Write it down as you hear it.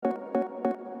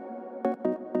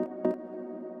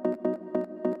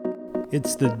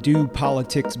It's the Do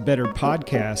Politics Better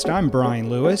podcast. I'm Brian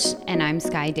Lewis. And I'm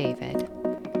Sky David.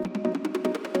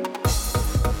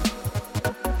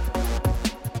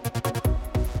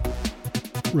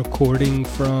 Recording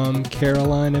from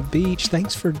Carolina Beach.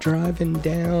 Thanks for driving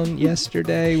down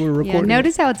yesterday. We're recording. Yeah,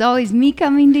 notice how it's always me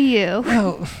coming to you.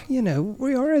 Well,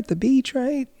 we are at the beach,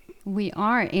 right? We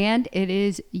are, and it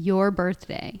is your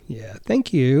birthday. Yeah,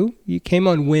 thank you. You came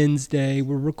on Wednesday.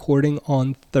 We're recording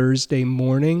on Thursday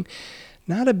morning.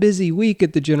 Not a busy week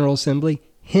at the General Assembly,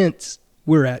 hence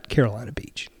we're at Carolina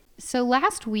Beach. So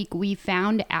last week we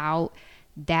found out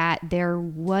that there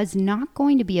was not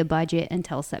going to be a budget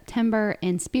until September,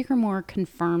 and Speaker Moore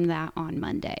confirmed that on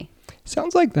Monday.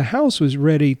 Sounds like the House was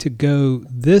ready to go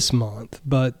this month,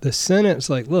 but the Senate's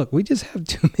like, look, we just have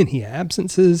too many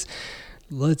absences.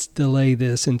 Let's delay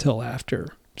this until after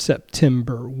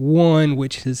September 1,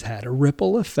 which has had a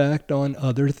ripple effect on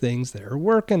other things they're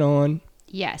working on.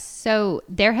 Yes, so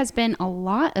there has been a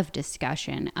lot of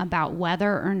discussion about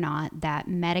whether or not that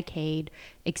Medicaid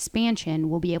expansion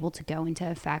will be able to go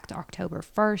into effect October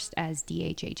 1st, as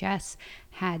DHHS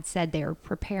had said they were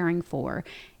preparing for.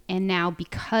 And now,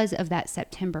 because of that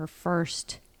September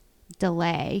 1st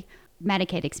delay,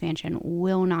 Medicaid expansion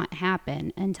will not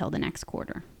happen until the next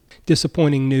quarter.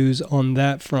 Disappointing news on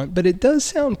that front, but it does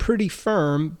sound pretty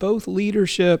firm. Both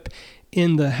leadership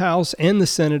in the House and the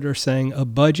Senate are saying a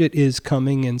budget is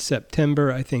coming in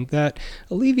September. I think that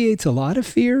alleviates a lot of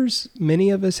fears many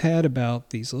of us had about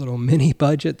these little mini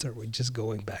budgets. Are we just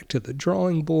going back to the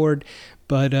drawing board?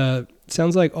 But it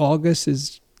sounds like August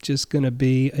is just going to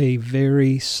be a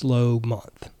very slow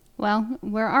month. Well,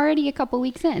 we're already a couple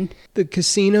weeks in. The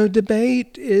casino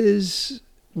debate is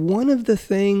one of the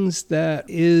things that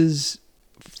is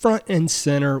front and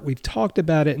center. We've talked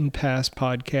about it in past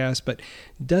podcasts, but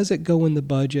does it go in the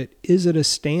budget? Is it a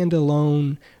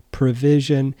standalone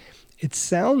provision? It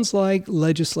sounds like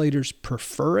legislators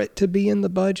prefer it to be in the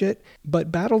budget,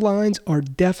 but battle lines are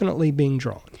definitely being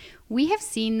drawn. We have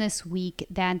seen this week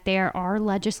that there are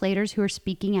legislators who are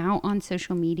speaking out on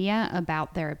social media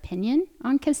about their opinion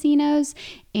on casinos,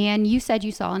 and you said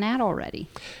you saw an ad already.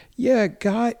 Yeah,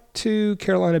 got to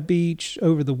Carolina Beach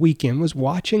over the weekend, was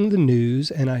watching the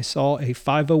news, and I saw a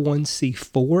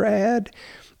 501c4 ad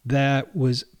that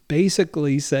was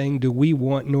basically saying, do we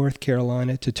want North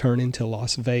Carolina to turn into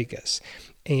Las Vegas?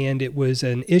 And it was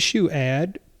an issue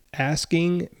ad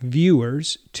asking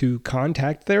viewers to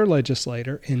contact their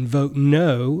legislator and vote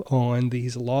no on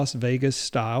these Las Vegas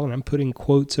style, and I'm putting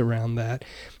quotes around that,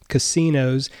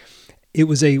 casinos. It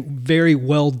was a very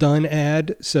well done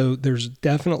ad, so there's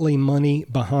definitely money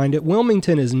behind it.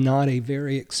 Wilmington is not a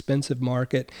very expensive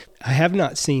market. I have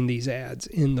not seen these ads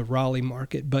in the Raleigh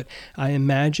market, but I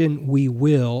imagine we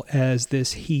will as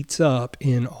this heats up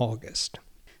in August.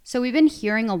 So we've been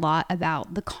hearing a lot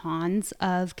about the cons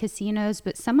of casinos,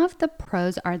 but some of the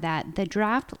pros are that the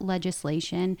draft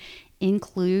legislation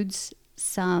includes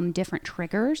some different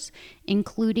triggers,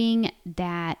 including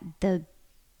that the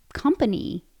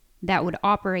company that would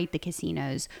operate the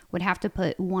casinos would have to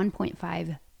put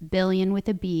 $1.5 billion with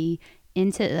a B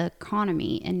into the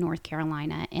economy in North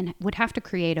Carolina and would have to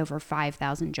create over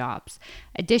 5,000 jobs.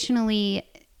 Additionally,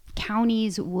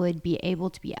 counties would be able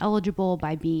to be eligible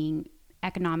by being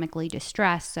economically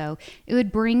distressed, so it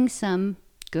would bring some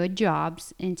good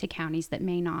jobs into counties that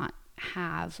may not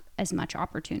have as much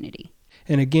opportunity.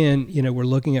 And again, we're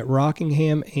looking at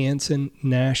Rockingham, Anson,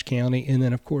 Nash County, and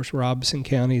then, of course, Robeson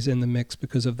County is in the mix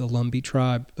because of the Lumbee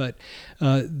tribe. But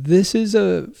this is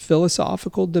a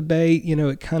philosophical debate.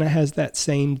 It kind of has that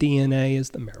same DNA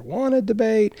as the marijuana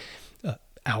debate,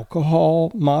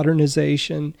 alcohol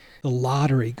modernization, the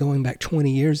lottery, going back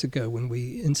 20 years ago when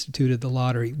we instituted the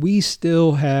lottery. We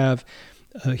still have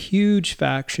a huge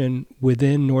faction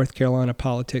within North Carolina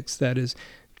politics that is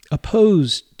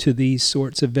opposed to these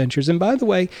sorts of ventures. And by the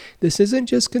way, this isn't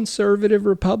just conservative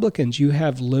Republicans. You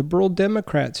have liberal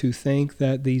Democrats who think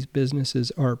that these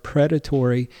businesses are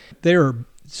predatory. There are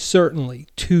certainly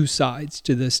two sides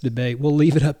to this debate. We'll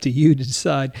leave it up to you to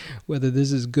decide whether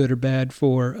this is good or bad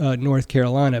for North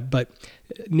Carolina. But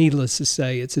needless to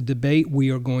say, it's a debate we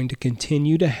are going to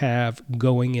continue to have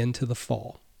going into the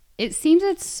fall. It seems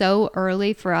it's so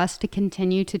early for us to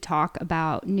continue to talk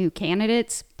about new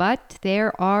candidates, but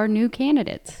there are new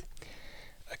candidates.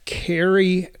 A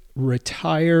Cary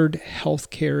retired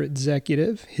healthcare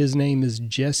executive, his name is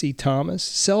Jesse Thomas,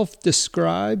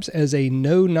 self-describes as a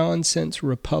no-nonsense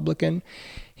Republican.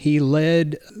 He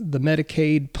led the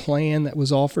Medicaid plan that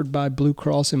was offered by Blue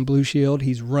Cross and Blue Shield.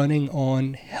 He's running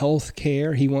on health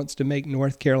care. He wants to make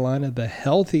North Carolina the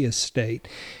healthiest state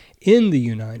in the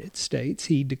United States.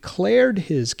 He declared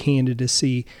his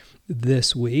candidacy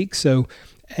this week. So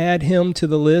add him to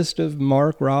the list of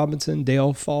Mark Robinson,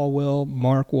 Dale Folwell,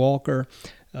 Mark Walker.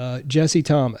 Jesse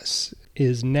Thomas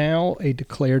is now a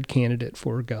declared candidate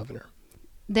for governor.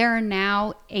 There are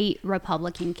now 8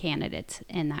 Republican candidates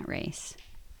in that race.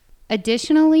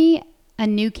 Additionally, a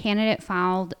new candidate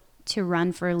filed to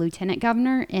run for lieutenant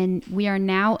governor, and we are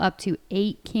now up to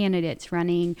 8 candidates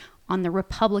running on the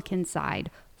Republican side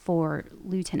for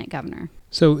lieutenant governor.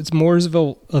 So it's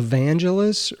Mooresville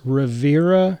Evangelist,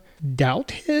 Rivera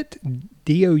Douthit,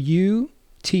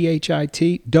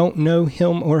 Douthit. Don't know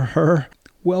him or her.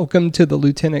 Welcome to the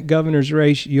lieutenant governor's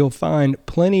race. You'll find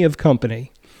plenty of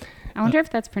company. I wonder if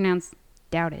that's pronounced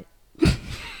doubt it.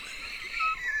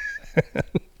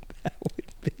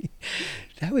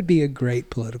 That would be a great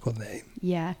political name.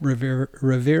 Yeah.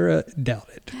 Rivera Doubt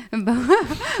It.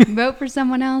 Vote for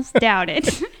someone else, doubt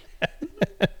it.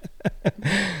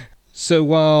 So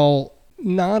while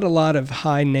not a lot of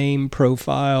high name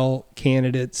profile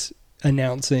candidates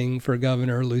announcing for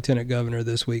governor or lieutenant governor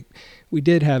this week, we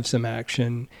did have some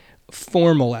action,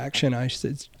 formal action, I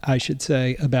should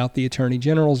say, about the attorney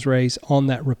general's race on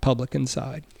that Republican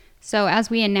side. So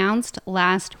as we announced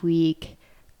last week,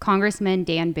 Congressman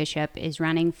Dan Bishop is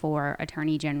running for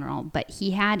attorney general, but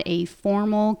he had a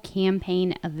formal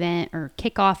campaign event or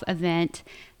kickoff event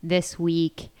this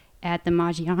week at the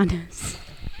Maggiano's.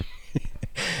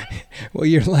 Well,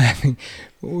 you're laughing.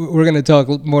 We're going to talk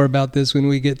more about this when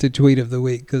we get to Tweet of the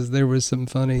Week, because there was some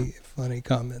funny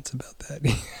comments about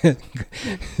that.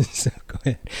 So go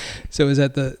ahead. So is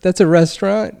that that's a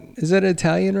restaurant? Is that an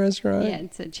Italian restaurant? Yeah,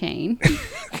 it's a chain.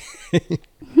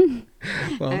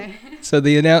 Well, so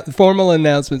the formal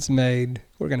announcements made.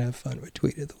 We're going to have fun with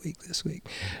Tweet of the Week this week.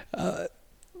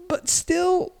 But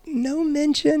still no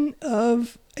mention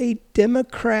of a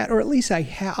Democrat, or at least a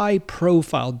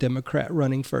high-profile Democrat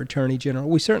running for attorney general.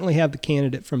 We certainly have the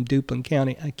candidate from Duplin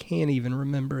County. I can't even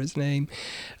remember his name.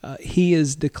 He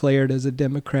is declared as a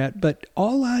Democrat, but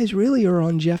all eyes really are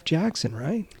on Jeff Jackson,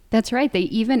 right? That's right. They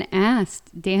even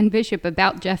asked Dan Bishop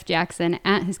about Jeff Jackson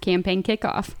at his campaign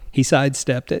kickoff. He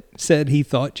sidestepped it, said he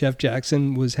thought Jeff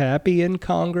Jackson was happy in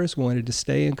Congress, wanted to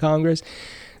stay in Congress.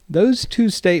 Those two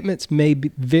statements may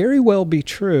very well be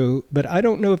true, but I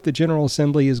don't know if the General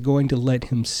Assembly is going to let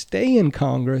him stay in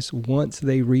Congress once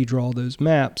they redraw those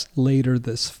maps later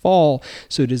this fall.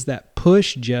 So does that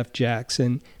push Jeff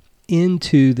Jackson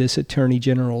into this Attorney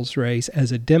General's race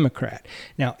as a Democrat?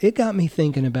 Now, it got me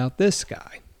thinking about this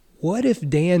guy. What if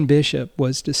Dan Bishop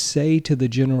was to say to the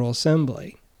General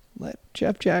Assembly, let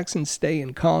Jeff Jackson stay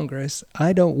in Congress,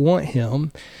 I don't want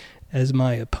him as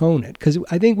my opponent? Because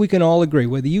I think we can all agree,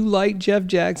 whether you like Jeff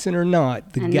Jackson or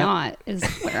not. Not is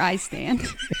where I stand.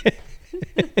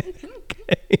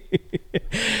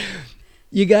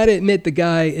 You got to admit the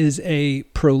guy is a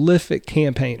prolific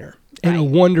campaigner and a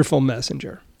wonderful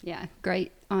messenger. Yeah,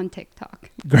 great on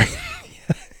TikTok. Great.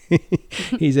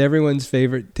 He's everyone's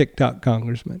favorite TikTok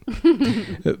congressman.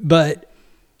 But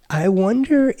I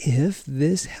wonder if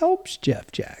this helps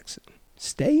Jeff Jackson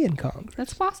stay in Congress.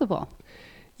 That's possible.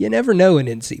 You never know in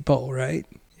NC poll, right?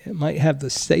 It might have the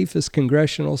safest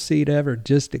congressional seat ever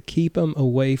just to keep him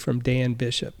away from Dan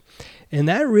Bishop. And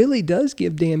that really does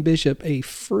give Dan Bishop a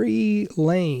free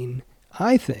lane,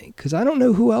 I think, because I don't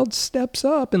know who else steps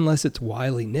up unless it's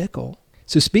Wiley Nickel.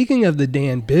 So speaking of the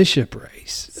Dan Bishop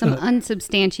race. Some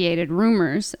unsubstantiated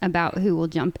rumors about who will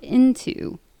jump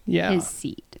into his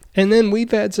seat. And then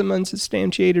we've had some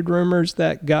unsubstantiated rumors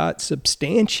that got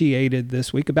substantiated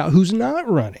this week about who's not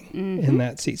running in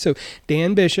that seat. So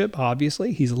Dan Bishop,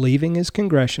 obviously, he's leaving his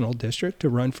congressional district to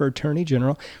run for attorney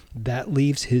general. That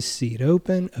leaves his seat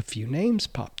open. A few names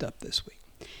popped up this week.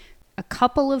 A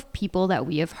couple of people that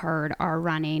we have heard are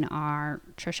running are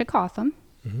Tricia Cotham,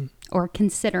 or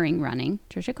considering running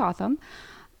Tricia Cotham,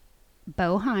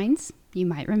 Bo Hines, you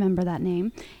might remember that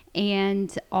name,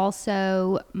 and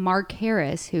also Mark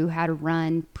Harris, who had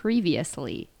run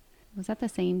previously. Was that the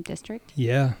same district?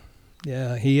 Yeah,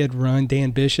 he had run. Dan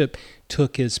Bishop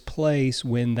took his place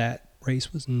when that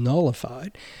race was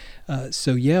nullified.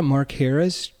 Mark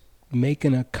Harris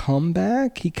making a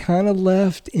comeback. He kind of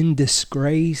left in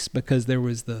disgrace because there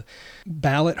was the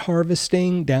ballot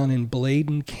harvesting down in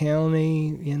Bladen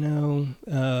County,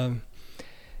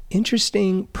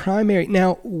 interesting primary.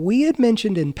 Now, we had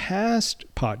mentioned in past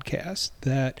podcasts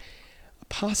that a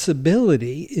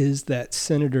possibility is that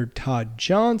Senator Todd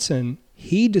Johnson,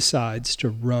 he decides to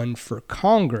run for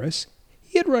Congress.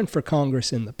 He had run for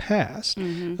Congress in the past.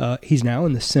 He's now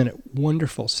in the Senate.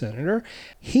 Wonderful senator.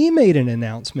 He made an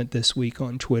announcement this week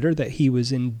on Twitter that he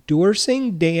was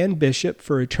endorsing Dan Bishop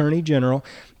for Attorney General,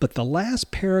 but the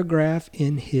last paragraph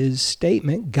in his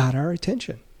statement got our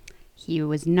attention. he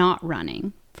was not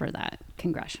running for that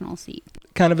congressional seat.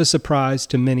 Kind of a surprise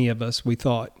to many of us. We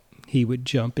thought he would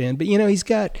jump in. But, he's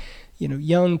got,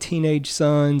 young teenage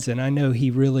sons, and I know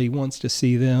he really wants to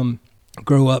see them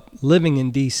grow up living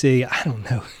in D.C. I don't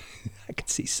know. I could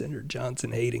see Senator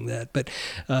Johnson hating that. But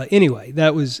anyway,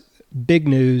 that was big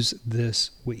news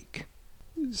this week.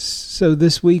 So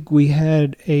this week we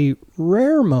had a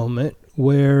rare moment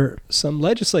where some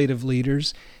legislative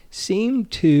leaders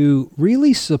seemed to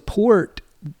really support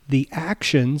the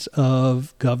actions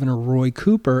of Governor Roy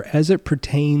Cooper as it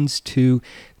pertains to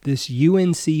this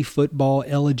UNC football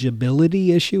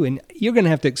eligibility issue. And you're going to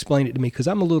have to explain it to me because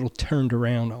I'm a little turned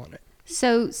around on it.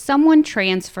 So someone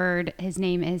transferred, his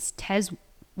name is Tez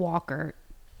Walker.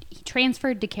 He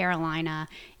transferred to Carolina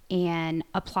and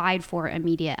applied for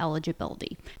immediate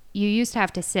eligibility. You used to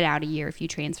have to sit out a year if you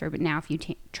transfer, but now if you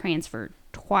transfer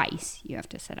twice, you have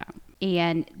to sit out.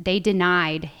 And they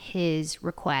denied his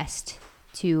request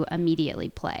to immediately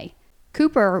play.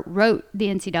 Cooper wrote the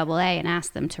NCAA and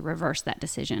asked them to reverse that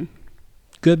decision.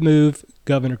 Good move,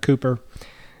 Governor Cooper,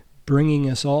 bringing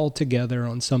us all together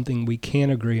on something we can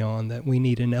agree on, that we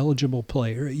need an eligible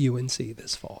player at UNC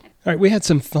this fall. All right, we had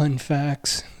some fun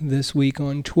facts this week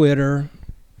on Twitter.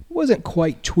 It wasn't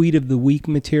quite tweet of the week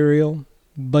material,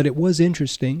 but it was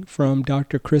interesting from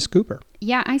Dr. Chris Cooper.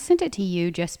 Yeah, I sent it to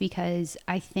you just because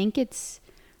I think it's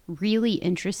really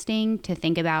interesting to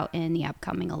think about in the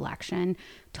upcoming election,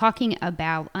 talking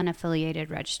about unaffiliated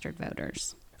registered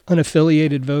voters.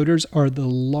 Unaffiliated voters are the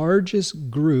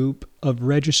largest group of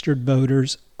registered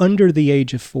voters under the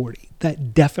age of 40.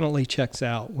 That definitely checks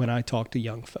out when I talk to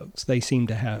young folks. They seem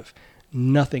to have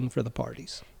nothing for the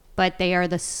parties. But they are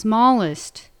the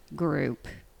smallest group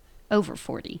over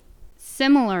 40.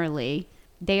 Similarly,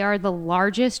 they are the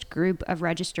largest group of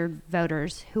registered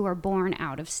voters who are born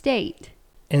out of state.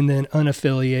 And then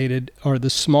unaffiliated are the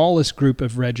smallest group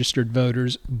of registered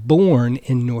voters born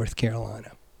in North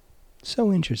Carolina.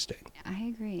 So interesting. I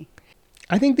agree.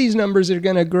 I think these numbers are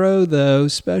going to grow, though,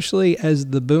 especially as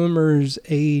the boomers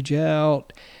age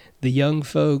out, the young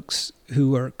folks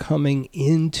who are coming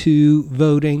into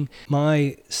voting.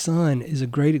 My son is a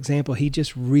great example. He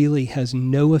just really has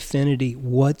no affinity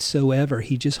whatsoever.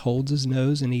 He just holds his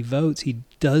nose and he votes. He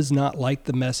does not like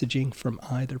the messaging from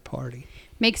either party.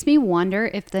 Makes me wonder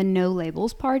if the No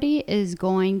Labels Party is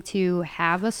going to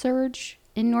have a surge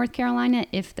in North Carolina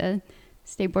if the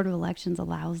State Board of Elections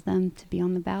allows them to be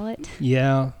on the ballot.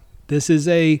 Yeah, this is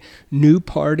a new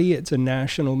party. It's a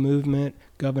national movement.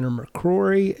 Governor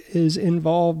McCrory is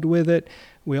involved with it.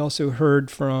 We also heard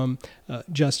from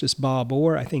Justice Bob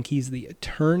Orr. I think he's the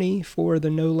attorney for the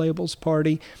No Labels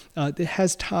Party. It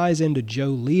has ties into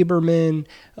Joe Lieberman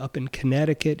up in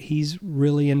Connecticut. He's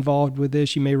really involved with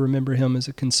this. You may remember him as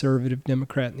a conservative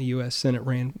Democrat in the U.S. Senate,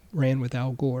 ran with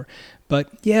Al Gore. But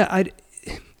yeah,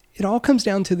 it all comes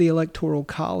down to the Electoral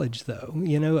College, though.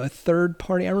 A third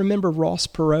party. I remember Ross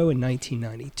Perot in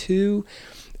 1992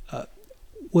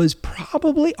 was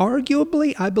probably,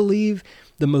 arguably, I believe,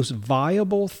 the most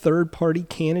viable third-party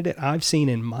candidate I've seen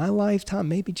in my lifetime.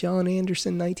 Maybe John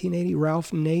Anderson, 1980,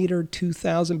 Ralph Nader,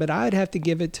 2000. But I'd have to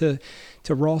give it to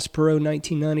Ross Perot,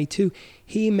 1992.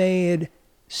 He made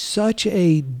such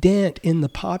a dent in the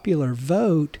popular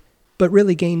vote, but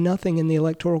really gained nothing in the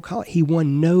Electoral College. He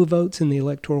won no votes in the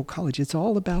Electoral College. It's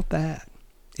all about that.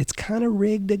 It's kind of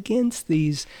rigged against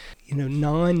these,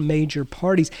 non-major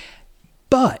parties.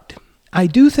 But I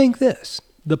do think this.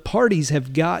 The parties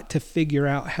have got to figure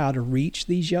out how to reach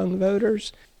these young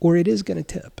voters, or it is going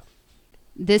to tip.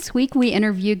 This week, we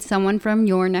interviewed someone from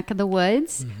your neck of the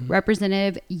woods,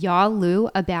 Representative Ya Lu,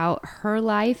 about her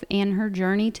life and her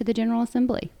journey to the General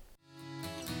Assembly.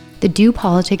 The Do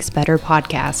Politics Better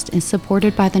podcast is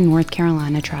supported by the North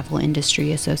Carolina Travel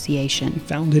Industry Association.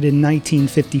 Founded in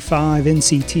 1955,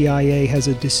 NCTIA has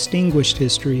a distinguished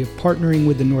history of partnering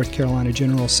with the North Carolina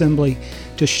General Assembly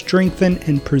to strengthen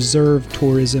and preserve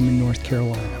tourism in North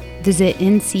Carolina. Visit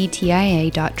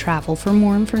nctia.travel for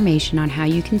more information on how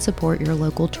you can support your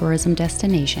local tourism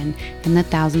destination and the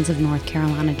thousands of North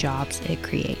Carolina jobs it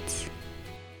creates.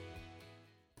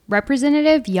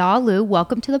 Representative Ya Lu,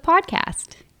 welcome to the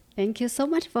podcast. Thank you so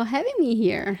much for having me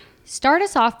here. Start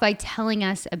us off by telling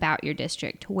us about your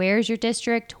district. Where's your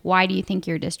district? Why do you think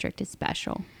your district is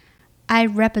special? I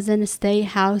represent State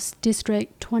House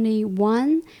District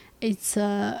 21. It's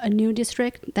a new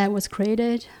district that was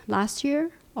created last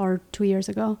year or 2 years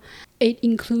ago. It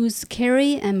includes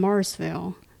Cary and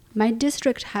Morrisville. My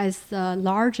district has the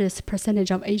largest percentage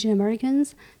of Asian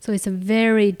Americans, so it's a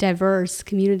very diverse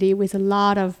community with a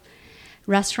lot of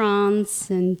restaurants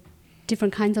and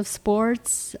different kinds of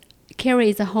sports. Cary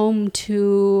is a home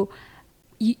to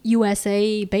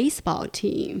USA baseball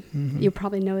team. You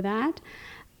probably know that.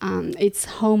 It's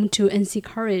home to NC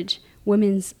Courage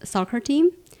women's soccer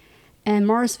team. And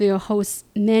Morrisville hosts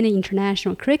many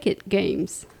international cricket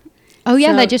games. Oh,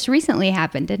 yeah, So- that just recently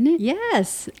happened, didn't it?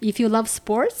 Yes, if you love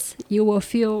sports, you will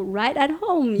feel right at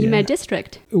home in Yeah. my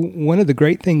district. One of the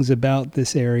great things about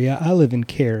this area, I live in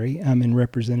Cary. I'm in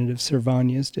Representative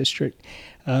Cervantes' district.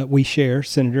 We share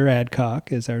Senator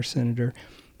Adcock as our senator.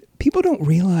 People don't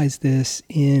realize this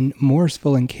in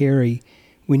Morrisville and Cary.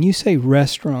 When you say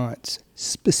restaurants,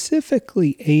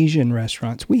 specifically Asian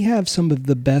restaurants, we have some of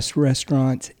the best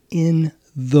restaurants in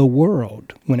the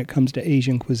world when it comes to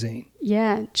Asian cuisine.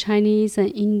 Yeah, Chinese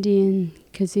and Indian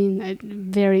cuisine are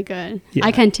very good. Yeah.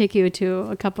 I can take you to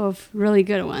a couple of really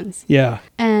good ones. Yeah.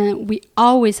 And we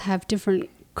always have different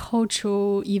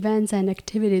cultural events and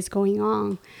activities going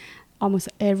on almost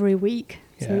every week.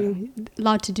 So a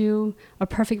lot to do, a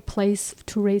perfect place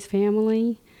to raise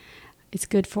family. It's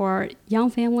good for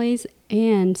young families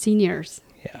and seniors.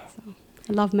 Yeah.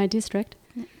 I love my district.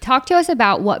 Talk to us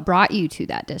about what brought you to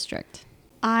that district.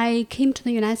 I came to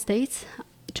the United States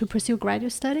to pursue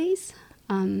graduate studies.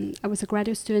 I was a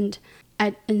graduate student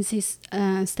at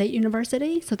NC State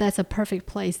University, so that's a perfect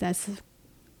place. That's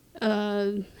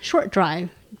a short drive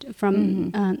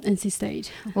from NC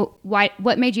State. Well,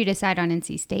 what made you decide on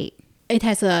NC State? It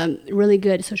has a really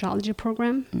good sociology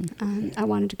program. I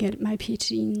wanted to get my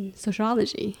PhD in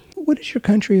sociology. What is your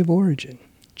country of origin?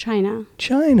 China.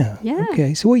 China. Yeah.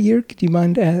 Okay. So what year, do you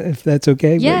mind if that's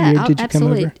okay? Yeah, what year did you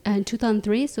absolutely. come over?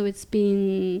 2003, so it's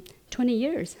been 20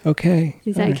 years Okay.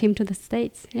 since All I right. came to the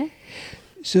States. Yeah.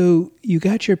 So you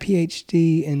got your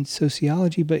PhD in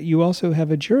sociology, but you also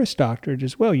have a Juris Doctorate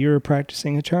as well. You're a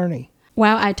practicing attorney.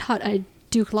 While I taught at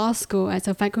Duke Law School as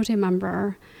a faculty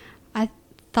member, I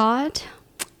thought,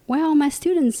 well, my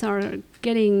students are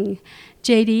getting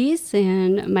JDs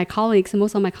and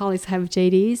most of my colleagues have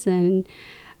JDs, and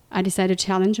I decided to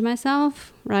challenge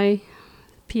myself, right?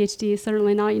 PhD is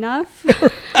certainly not enough.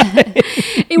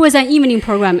 It was an evening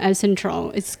program at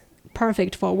Central. It's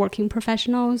perfect for working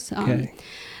professionals. Okay.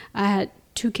 I had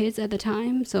 2 kids at the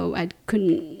time, so I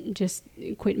couldn't just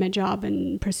quit my job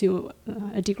and pursue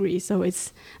a degree. So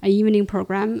it's an evening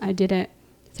program. I did it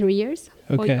 3 years,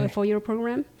 Okay. a 4-year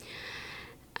program.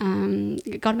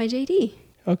 Got my JD.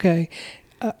 Okay.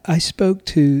 I spoke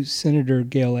to Senator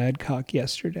Gail Adcock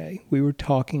yesterday. We were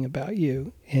talking about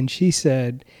you, and she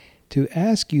said to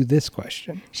ask you this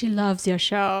question. She loves your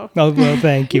show. Oh, well,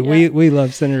 thank you. Yeah. We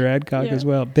love Senator Adcock Yeah. as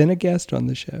well. Been a guest on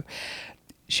the show.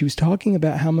 She was talking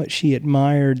about how much she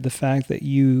admired the fact that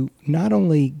you not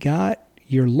only got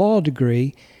your law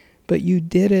degree, but you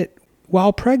did it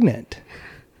while pregnant,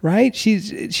 right? She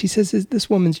says this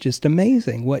woman's just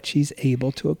amazing what she's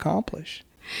able to accomplish.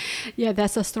 Yeah,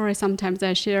 that's a story sometimes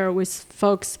I share with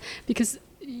folks because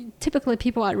typically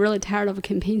people are really tired of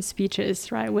campaign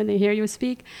speeches, right, when they hear you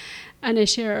speak. And I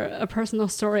share a personal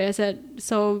story. I said,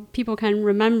 so people can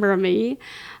remember me.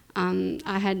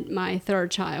 I had my 3rd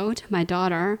child, my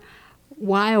daughter,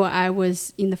 while I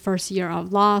was in the first year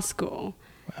of law school.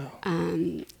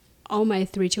 Wow. All my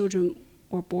 3 children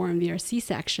were born via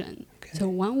C-section. Okay. So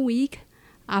 1 week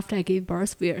after I gave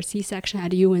birth via C-section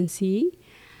at UNC,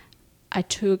 I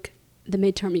took the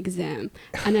midterm exam,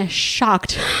 and I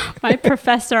shocked my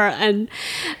professor and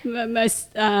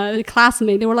my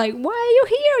classmate. They were like, "Why are you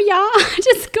here, y'all?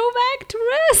 Just go back to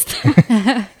rest."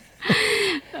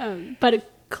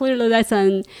 But clearly, that's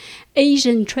an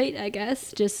Asian trait, I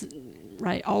guess. Just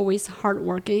right, always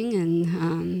hardworking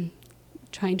and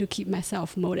trying to keep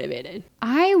myself motivated.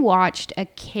 I watched a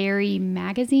Cary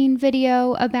magazine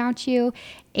video about you,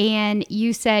 and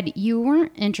you said you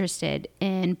weren't interested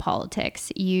in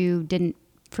politics. You didn't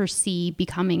foresee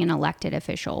becoming an elected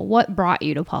official. What brought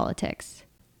you to politics?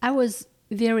 I was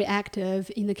very active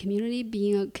in the community,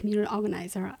 being a community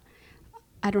organizer.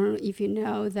 I don't know if you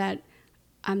know that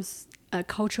I'm a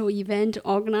cultural event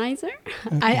organizer.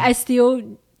 Okay. I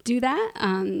still do that.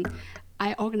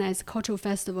 I organize cultural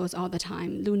festivals all the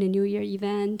time. Lunar New Year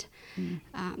event,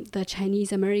 the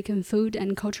Chinese American Food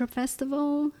and Culture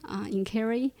Festival in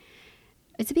Cary.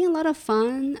 It's been a lot of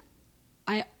fun.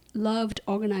 I loved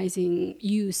organizing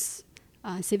youth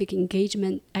civic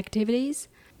engagement activities.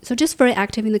 So just very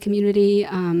active in the community,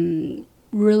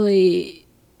 really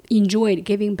enjoyed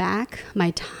giving back my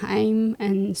time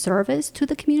and service to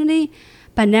the community,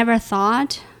 but never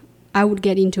thought I would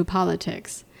get into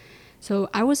politics.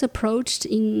 So I was approached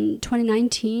in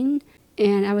 2019,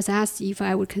 and I was asked if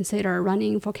I would consider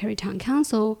running for Cary Town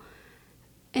Council.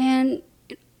 And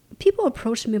people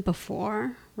approached me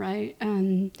before, right,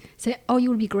 and say, "Oh,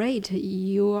 you would be great.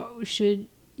 You should,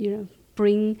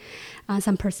 bring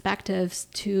some perspectives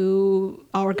to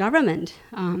our government.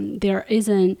 There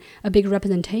isn't a big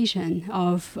representation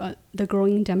of the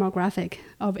growing demographic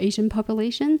of Asian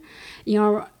population in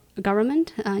our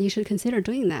government. You should consider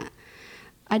doing that.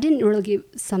 I didn't really give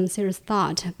some serious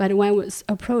thought, but when I was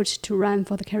approached to run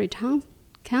for the Kerry Town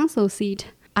Council seat,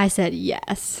 I said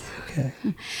yes. Okay.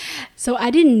 So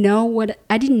I didn't know what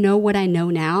I know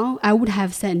now. I would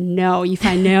have said no if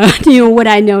I knew what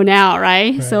I know now,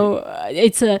 right? So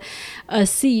it's a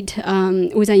seat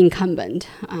with an incumbent.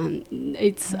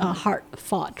 It's a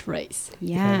hard-fought race.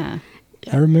 Yeah.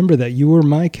 I remember that. You were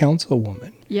my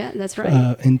councilwoman. Yeah, that's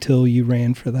right. Until you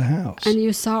ran for the House. And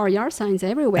you saw yard signs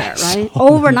everywhere, right?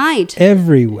 Overnight.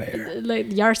 Everywhere.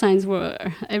 Like yard signs were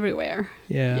everywhere.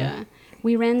 Yeah.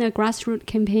 We ran a grassroots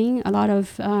campaign. A lot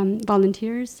of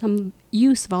volunteers, some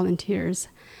youth volunteers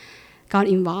got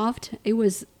involved. It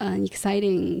was an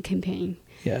exciting campaign.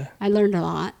 Yeah. I learned a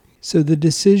lot. So the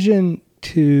decision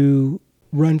to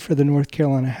run for the North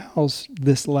Carolina House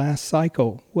this last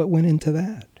cycle, what went into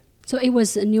that? So it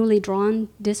was a newly drawn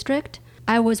district.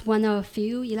 I was one of a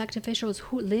few elected officials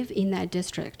who live in that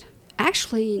district.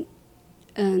 Actually,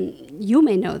 you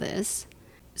may know this.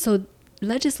 So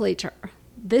legislator,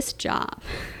 this job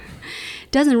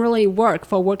doesn't really work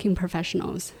for working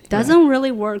professionals. Doesn't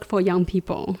really work for young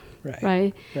people.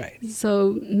 Right.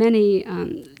 So many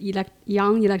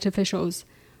young elected officials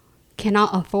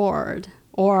cannot afford,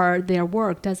 or their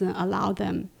work doesn't allow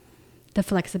them the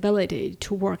flexibility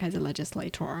to work as a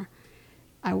legislator.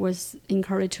 I was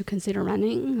encouraged to consider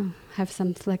running, have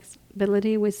some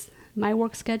flexibility with my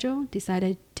work schedule,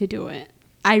 decided to do it.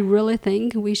 I really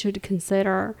think we should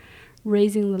consider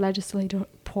raising the legislator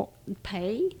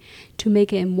pay to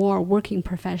make it more working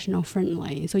professional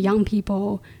friendly. So young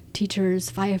people,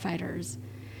 teachers, firefighters,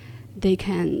 they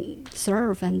can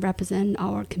serve and represent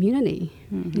our community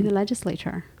in the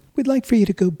legislature. We'd like for you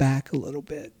to go back a little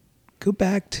bit. Go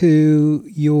back to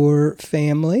your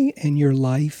family and your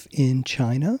life in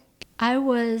China. I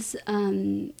was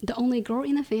the only girl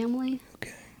in the family.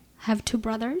 Okay. Have two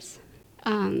brothers.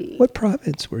 What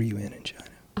province were you in China?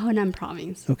 Henan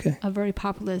province. Okay. A very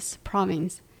populous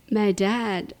province. My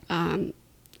dad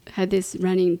had this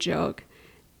running joke,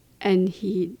 and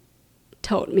he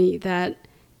told me that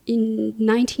in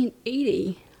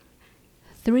 1980,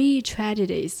 3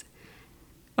 tragedies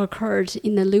occurred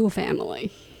in the Liu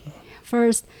family.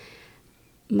 First,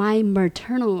 my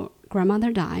maternal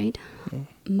grandmother died.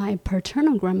 My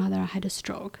paternal grandmother had a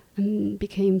stroke and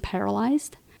became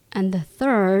paralyzed. And the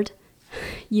third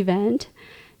event,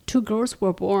 2 girls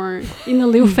were born in the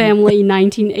Liu family in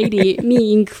 1980,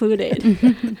 me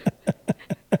included.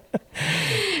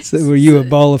 So were you a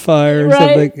ball of fire? Or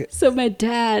right? Something? So my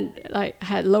dad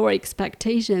had lower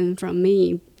expectation from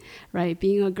me, right?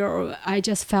 Being a girl, I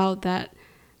just felt that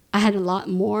I had a lot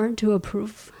more to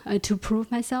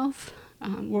prove myself.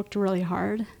 Worked really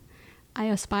hard. I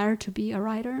aspired to be a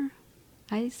writer.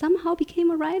 I somehow became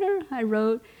a writer. I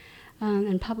wrote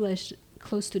and published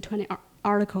close to 20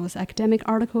 articles, academic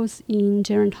articles in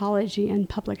gerontology and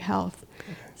public health.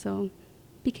 Okay. So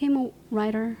became a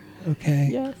writer. Okay.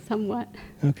 Yeah, somewhat.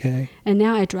 Okay. And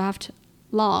now I draft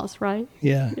laws, right?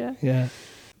 Yeah.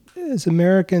 As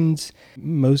Americans,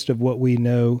 most of what we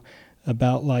know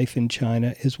about life in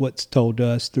China is what's told to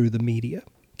us through the media.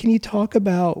 Can you talk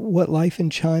about what life in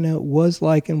China was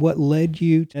like and what led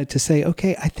you to say,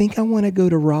 okay, I think I want to go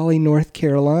to Raleigh, North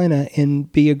Carolina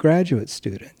and be a graduate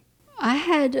student? I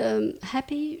had a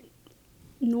happy,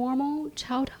 normal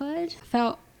childhood,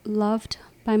 felt loved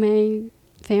by my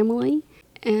family,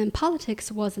 and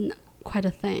politics wasn't quite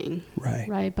a thing.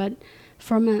 Right. But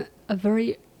from a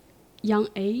very young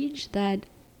age that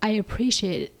I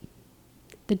appreciated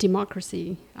the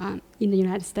democracy in the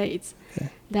United States,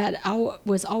 that I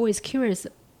was always curious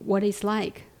what it's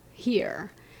like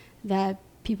here, that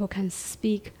people can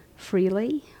speak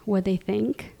freely what they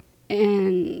think,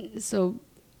 and so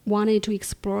wanted to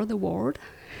explore the world,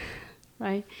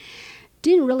 right?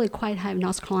 Didn't really quite have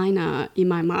North Carolina in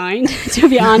my mind, to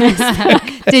be honest.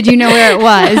 Did you know where it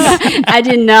was? I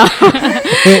didn't know.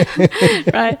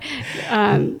 Right?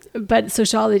 But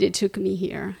sociology took me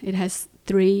here. It has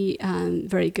 3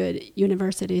 very good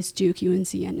universities, Duke,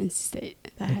 UNC, and NC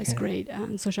State, that has great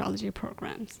sociology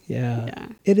programs. Yeah.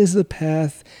 It is the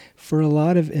path for a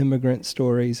lot of immigrant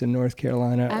stories in North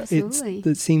Carolina. Absolutely.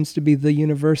 It seems to be the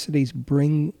universities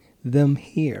bring them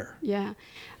here. Yeah.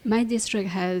 My district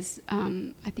has,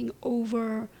 I think,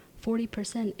 over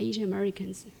 40% Asian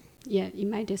Americans in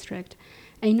my district.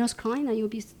 And in North Carolina, you'll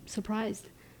be surprised,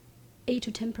 8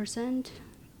 to 10%.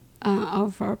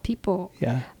 of our people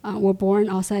Yeah. were born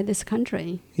outside this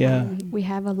country. Yeah. We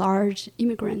have a large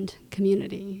immigrant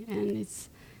community, and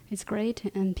it's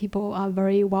great, and people are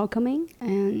very welcoming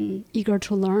and eager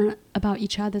to learn about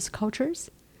each other's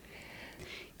cultures.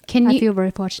 I feel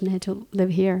very fortunate to live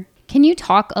here. Can you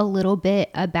talk a little bit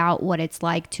about what it's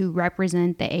like to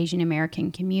represent the Asian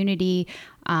American community,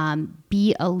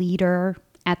 be a leader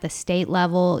at the state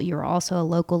level? You're also a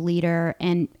local leader,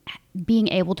 and being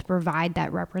able to provide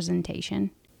that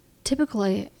representation.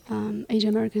 Typically, Asian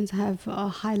Americans have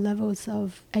high levels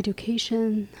of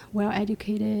education, well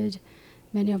educated.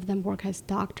 Many of them work as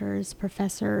doctors,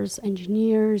 professors,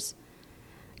 engineers,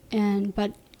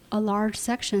 but a large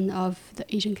section of the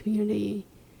Asian community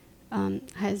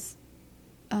has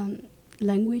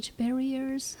language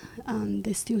barriers.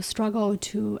 They still struggle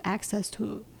to access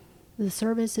to the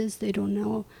services. They don't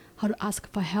know how to ask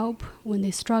for help when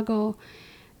they struggle,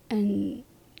 and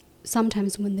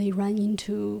sometimes when they run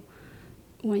into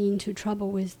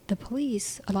trouble with the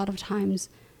police, a lot of times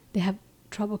they have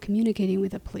trouble communicating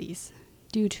with the police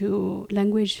due to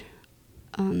language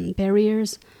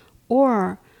barriers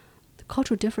or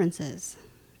cultural differences.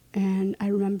 And I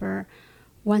remember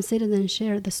one citizen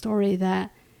shared the story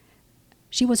that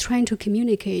she was trying to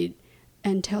communicate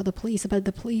and tell the police, but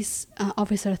the police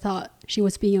officer thought she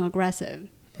was being aggressive.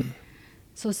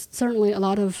 So certainly a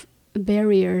lot of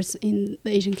barriers in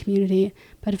the Asian community.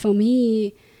 But for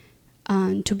me,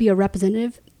 to be a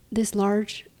representative, this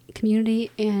large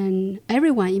community and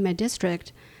everyone in my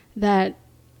district, that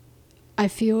I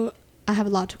feel I have a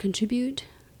lot to contribute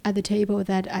at the table,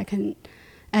 that I can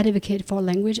advocate for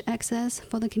language access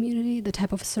for the community, the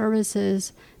type of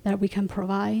services that we can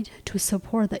provide to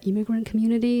support the immigrant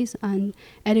communities and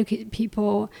educate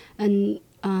people and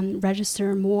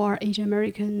register more Asian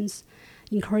Americans,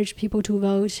 encourage people to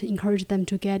vote, encourage them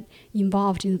to get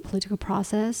involved in the political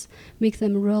process, make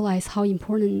them realize how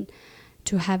important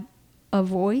to have a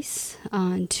voice,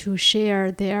 to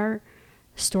share their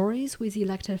stories with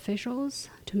elected officials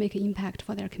to make an impact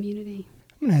for their community.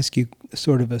 I'm going to ask you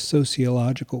sort of a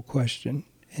sociological question,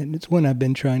 and it's one I've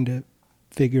been trying to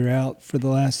figure out for the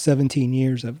last 17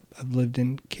 years I've lived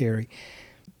in Cary.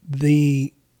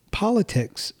 The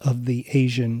politics of the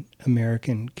Asian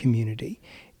American community,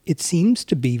 it seems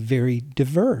to be very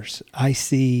diverse. I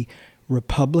see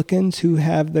Republicans who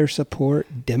have their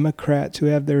support, Democrats who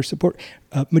have their support.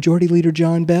 Majority Leader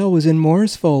John Bell was in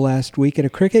Morrisville last week at a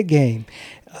cricket game.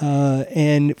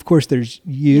 And, of course, there's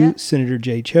you, Senator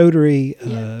Jay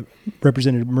Chaudhary,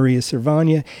 Representative Maria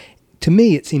Cervania. To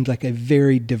me, it seems like a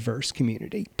very diverse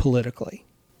community politically.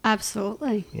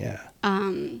 Absolutely. Yeah.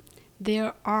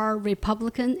 There are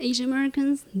Republican Asian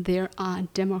Americans. There are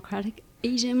Democratic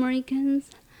Asian Americans.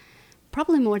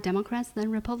 Probably more Democrats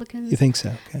than Republicans. You think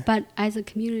so? Okay. But as a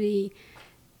community,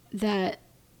 that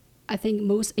I think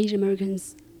most Asian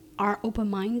Americans are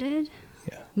open-minded.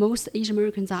 Yeah. Most Asian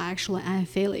Americans are actually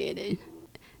unaffiliated.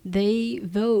 They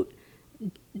vote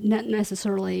not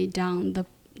necessarily down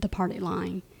the party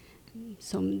line.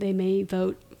 So they may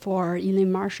vote for Elaine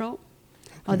Marshall,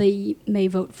 or they may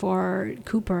vote for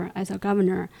Cooper as a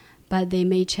governor, but they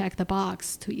may check the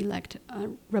box to elect a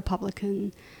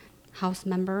Republican House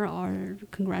member or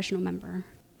congressional member.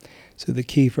 So the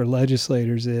key for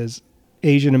legislators is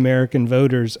Asian American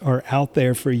voters are out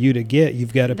there for you to get.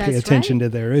 You've got to pay attention to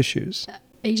their issues.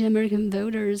 Asian American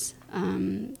voters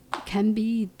can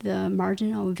be the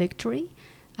margin of victory.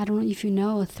 I don't know if you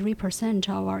know, 3%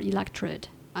 of our electorate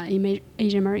are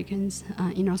Asian Americans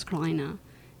in North Carolina.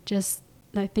 Just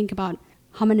think about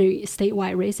how many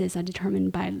statewide races are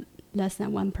determined by less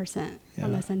than 1% or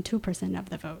less than 2% of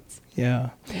the votes.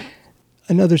 Yeah.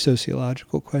 Another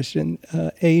sociological question.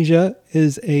 Asia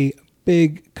is a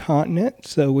big continent,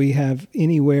 so we have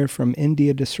anywhere from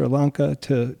India to Sri Lanka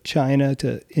to China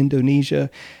to Indonesia.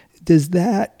 Does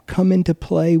that come into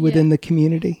play within the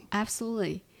community?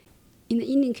 Absolutely. In the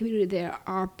Indian community, there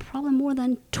are probably more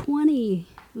than 20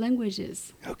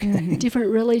 languages,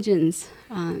 different religions,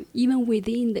 even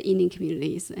within the Indian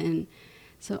communities. And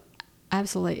so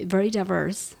absolutely very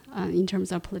diverse in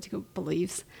terms of political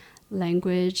beliefs,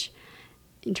 language,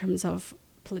 in terms of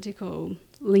political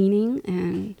leaning.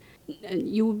 And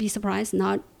you would be surprised,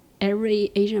 not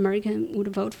every Asian American would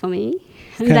vote for me.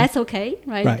 And that's okay,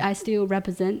 right? I still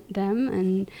represent them.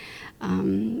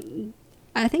 And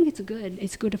I think it's good.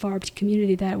 It's good for our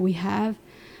community that we have,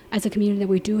 as a community, that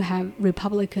we do have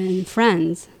Republican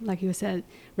friends. Like you said,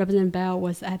 Representative Bell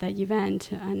was at that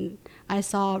event, and I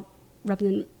saw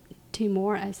Representative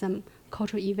Timor at some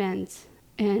cultural events.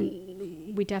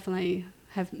 And we definitely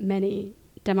have many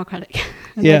Democratic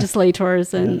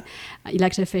legislators and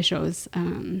elected officials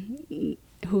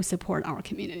who support our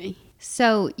community.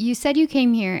 So you said you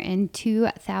came here in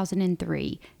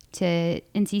 2003 to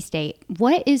NC State.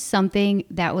 What is something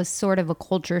that was sort of a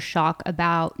culture shock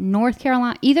about North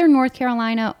Carolina, either North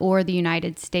Carolina or the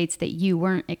United States, that you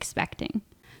weren't expecting?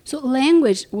 So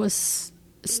language was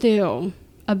still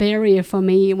a barrier for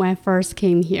me when I first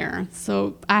came here.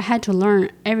 So I had to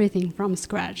learn everything from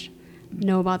scratch.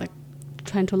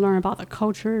 Trying to learn about the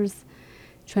cultures,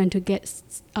 trying to get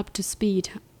up to speed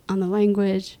on the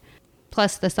language.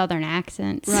 Plus the Southern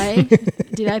accents. Right?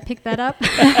 Did I pick that up?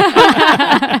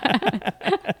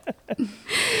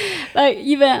 Like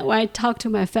even when I talk to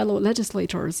my fellow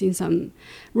legislators in some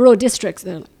rural districts,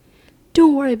 they're like,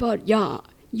 don't worry about y'all.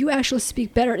 You actually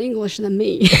speak better English than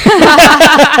me.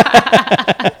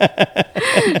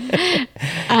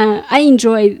 I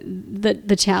enjoy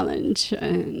the challenge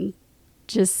and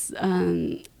just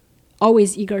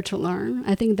always eager to learn.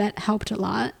 I think that helped a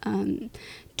lot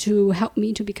to help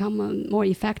me to become a more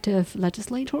effective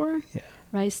legislator. Yeah.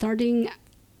 Right, starting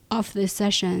off this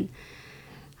session,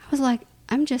 I was like,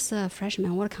 I'm just a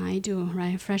freshman. What can I do?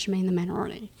 Right, freshman in the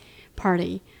minority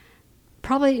party.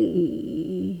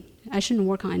 Probably I shouldn't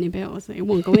work on any bills. It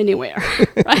won't go anywhere.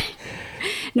 Right.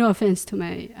 No offense to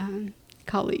my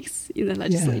colleagues in the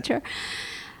legislature. Yeah.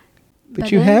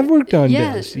 But you then, have worked on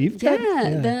bills.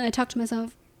 Then I talked to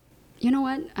myself, you know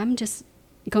what? I'm just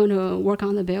going to work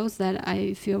on the bills that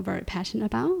I feel very passionate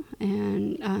about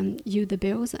and use the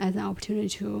bills as an opportunity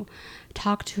to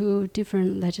talk to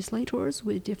different legislators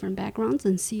with different backgrounds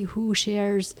and see who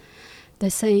shares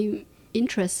the same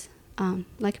interests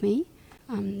like me.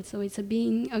 So it's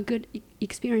been a good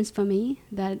experience for me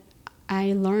that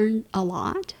I learned a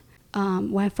lot.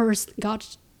 When I first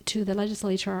got to the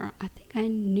legislature, I think I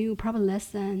knew probably less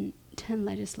than 10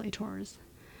 legislators.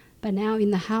 But now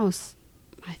in the House,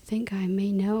 I think I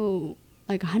may know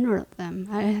like 100 of them.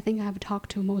 I think I've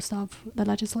talked to most of the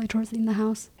legislators in the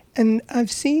House. And I've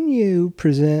seen you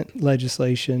present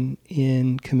legislation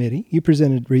in committee. You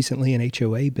presented recently an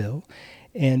HOA bill.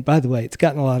 And by the way, it's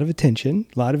gotten a lot of attention,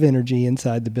 a lot of energy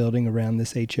inside the building around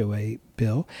this HOA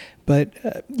bill. But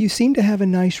you seem to have a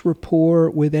nice rapport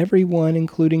with everyone,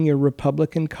 including your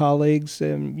Republican colleagues.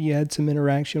 You had some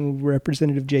interaction with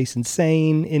Representative Jason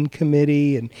Sain in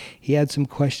committee, and he had some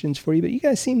questions for you. But you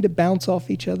guys seem to bounce off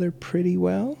each other pretty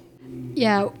well.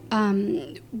 Yeah.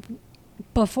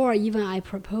 Before even I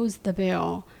proposed the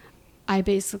bill, I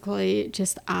basically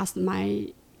just asked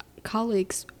my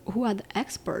colleagues who are the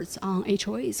experts on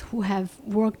HOAs, who have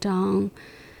worked on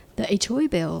the HOA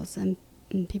bills, and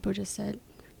people just said,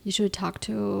 you should talk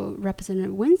to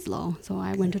Representative Winslow. So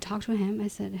I went to talk to him. I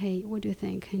said, hey, what do you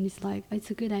think? And he's like,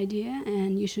 it's a good idea,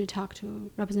 and you should talk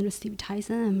to Representative Steve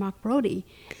Tyson and Mark Brody.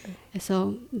 Okay.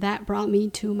 So that brought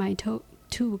me to my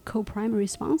two co-primary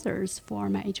sponsors for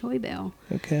my HOA bill.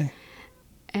 Okay.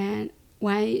 And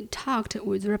when I talked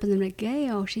with Representative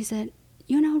Gale, she said,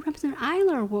 you know, Representative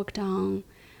Eiler worked on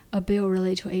a bill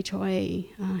related to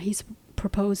HOA. He's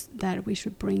proposed that we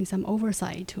should bring some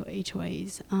oversight to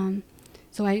HOAs.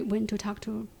 So I went to talk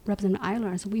to Representative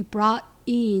Eiler. So we brought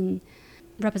in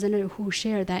representatives who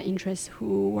shared that interest,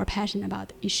 who were passionate about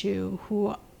the issue,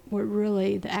 who were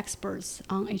really the experts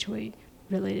on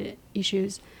HOA-related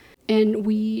issues. And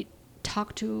we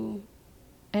talked to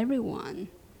everyone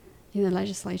in the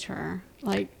legislature,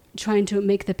 like trying to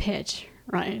make the pitch,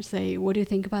 right? Say, what do you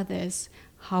think about this?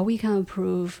 How we can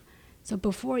improve? So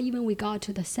before even we got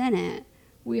to the Senate,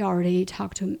 we already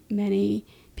talked to many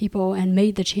people and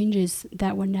made the changes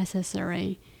that were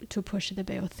necessary to push the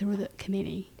bill through the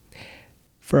committee.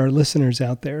 For our listeners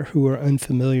out there who are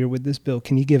unfamiliar with this bill,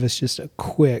 can you give us just a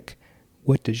quick,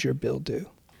 what does your bill do?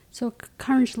 So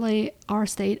currently, our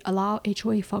state allows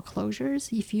HOA foreclosures.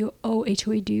 If you owe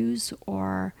HOA dues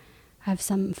or have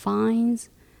some fines,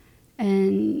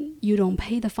 and you don't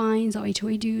pay the fines or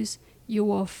HOA dues, you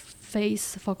will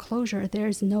face foreclosure. There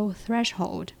is no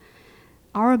threshold.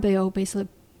 Our bill basically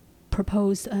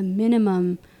proposed a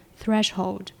minimum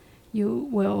threshold. You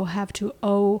will have to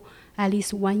owe at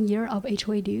least 1 year of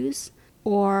HOA dues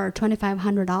or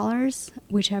 $2,500,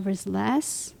 whichever is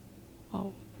less.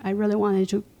 Oh, I really wanted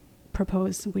to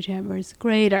propose whichever is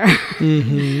greater.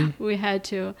 Mm-hmm. We had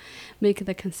to make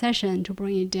the concession to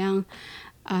bring it down.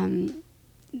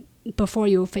 Before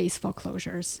you face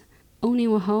foreclosures.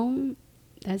 Owning a home,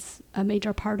 that's a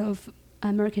major part of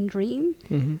American dream.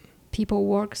 Mm-hmm. People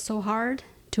work so hard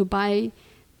to buy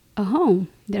a home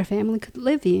their family could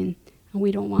live in, and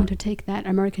we don't want to take that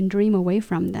American dream away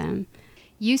from them.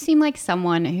 You seem like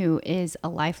someone who is a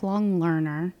lifelong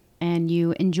learner, and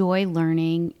you enjoy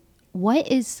learning. What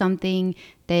is something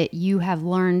that you have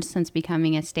learned since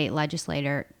becoming a state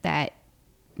legislator that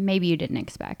maybe you didn't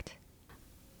expect?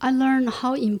 I learned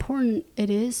how important it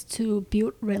is to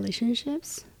build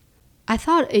relationships. I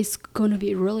thought it's going to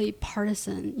be a really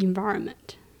partisan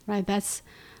environment, right? That's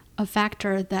a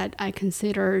factor that I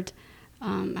considered.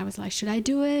 I was like, should I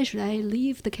do it? Should I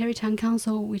leave the Cary Town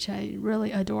Council, which I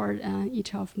really adored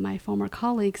each of my former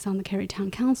colleagues on the Cary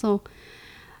Town Council.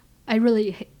 I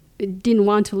really didn't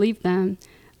want to leave them.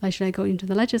 Like, should I go into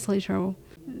the legislature?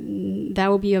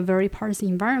 That would be a very partisan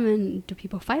environment. Do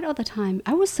people fight all the time?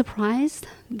 I was surprised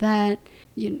that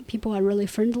people are really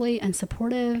friendly and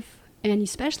supportive, and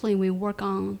especially when we work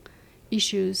on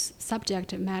issues,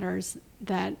 subject matters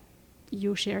that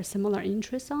you share similar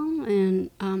interests on.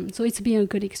 And so it's been a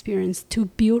good experience to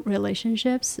build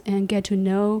relationships and get to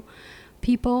know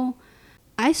people.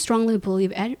 I strongly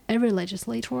believe every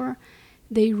legislator,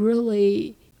 they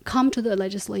really come to the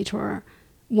legislature,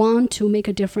 want to make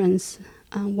a difference,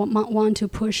 want to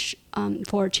push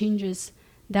for changes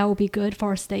that will be good for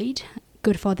our state,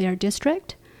 good for their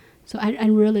district. So I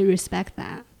really respect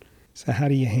that. So how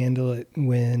do you handle it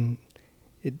when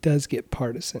it does get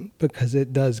partisan? Because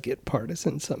it does get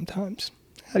partisan sometimes.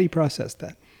 How do you process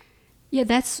that? Yeah,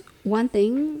 that's one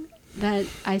thing that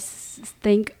I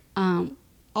think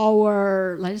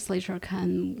our legislature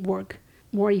can work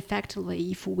more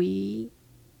effectively if we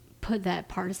put that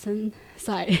partisan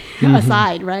side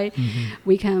aside, right? Mm-hmm.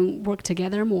 We can work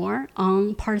together more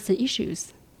on partisan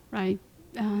issues, right?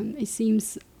 It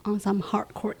seems on some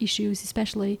hardcore issues,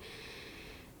 especially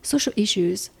social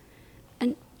issues,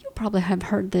 and you probably have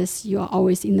heard this, you are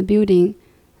always in the building,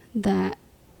 that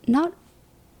not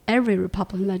every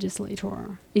Republican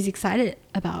legislator is excited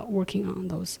about working on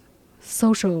those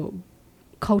social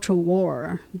cultural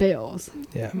war bills,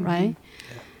 right?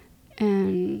 Yeah.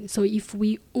 And so if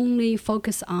we only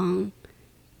focus on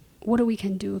what we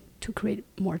can do to create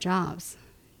more jobs,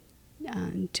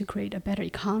 to create a better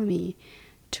economy,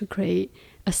 to create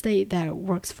a state that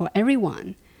works for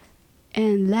everyone,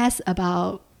 and less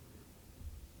about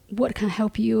what can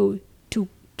help you to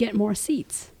get more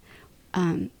seats.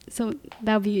 So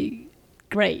that would be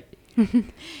great.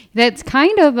 That's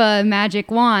kind of a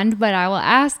magic wand, but I will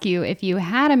ask you, if you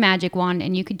had a magic wand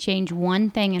and you could change one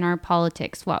thing in our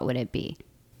politics, what would it be?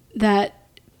 That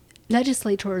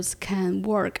legislators can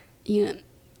work in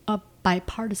a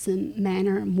bipartisan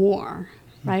manner more,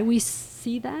 right? We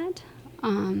see that.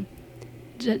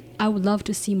 I would love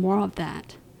to see more of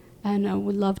that. And I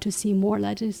would love to see more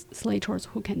legislators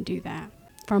who can do that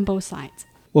from both sides.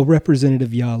 Well,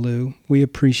 Representative Yalu, we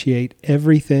appreciate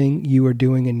everything you are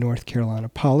doing in North Carolina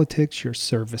politics, your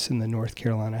service in the North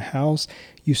Carolina House.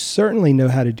 You certainly know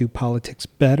how to do politics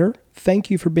better.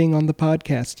 Thank you for being on the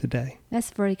podcast today.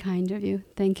 That's very kind of you.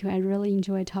 Thank you. I really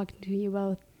enjoyed talking to you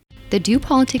both. The Do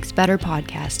Politics Better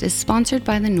podcast is sponsored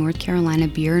by the North Carolina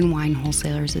Beer and Wine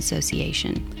Wholesalers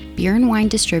Association. Beer and wine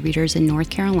distributors in North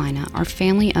Carolina are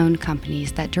family-owned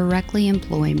companies that directly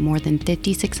employ more than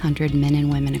 5,600 men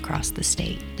and women across the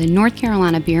state. The North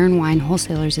Carolina Beer and Wine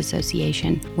Wholesalers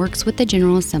Association works with the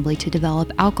General Assembly to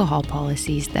develop alcohol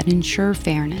policies that ensure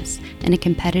fairness in a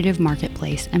competitive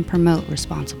marketplace and promote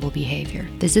responsible behavior.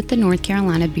 Visit the North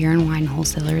Carolina Beer and Wine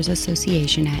Wholesalers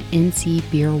Association at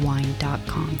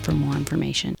ncbeerwine.com for more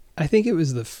information. I think it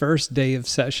was the first day of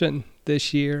session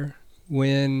this year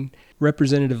when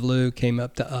Representative Liu came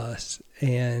up to us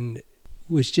and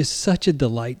was just such a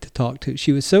delight to talk to.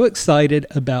 She was so excited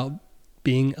about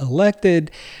being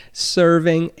elected,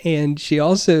 serving, and she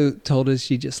also told us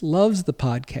she just loves the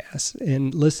podcast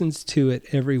and listens to it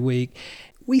every week.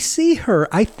 We see her,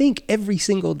 I think, every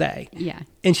single day. Yeah.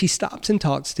 And she stops and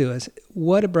talks to us.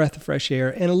 What a breath of fresh air.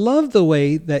 And I love the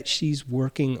way that she's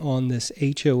working on this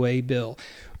HOA bill,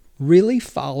 really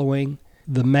following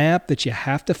the map that you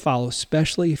have to follow,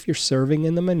 especially if you're serving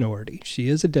in the minority. She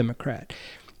is a Democrat.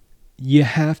 You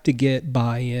have to get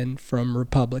buy-in from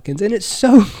Republicans. And it's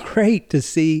so great to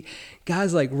see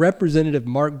guys like Representative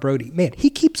Mark Brody. Man, he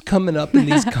keeps coming up in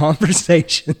these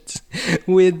conversations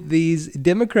with these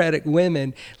Democratic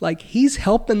women. Like, he's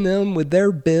helping them with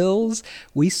their bills.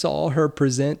 We saw her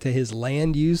present to his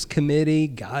land use committee,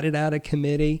 got it out of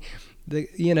committee.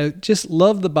 Just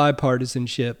love the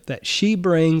bipartisanship that she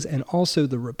brings, and also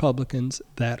the Republicans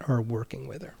that are working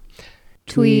with her.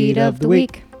 Tweet of the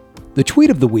week. The Tweet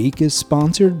of the Week is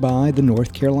sponsored by the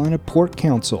North Carolina Pork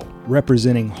Council,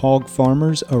 representing hog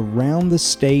farmers around the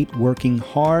state working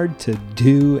hard to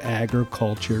do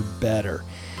agriculture better.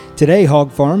 Today, hog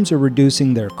farms are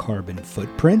reducing their carbon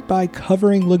footprint by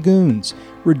covering lagoons,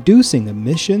 reducing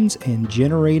emissions, and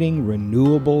generating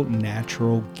renewable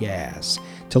natural gas.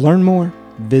 To learn more,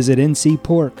 visit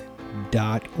ncpork.org.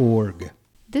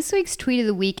 This week's Tweet of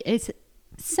the Week is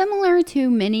Similar to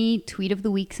many tweet of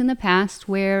the weeks in the past,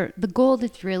 where the gold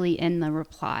is really in the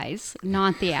replies,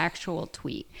 not the actual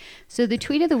tweet. So the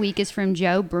tweet of the week is from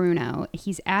Joe Bruno.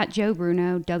 He's at Joe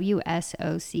Bruno,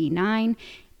 WSOC9.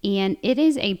 And it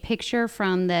is a picture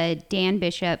from the Dan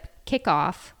Bishop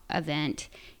kickoff event.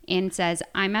 And says,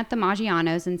 I'm at the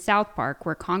Maggiano's in South Park,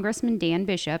 where Congressman Dan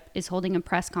Bishop is holding a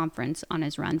press conference on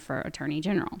his run for Attorney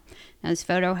General. Now, this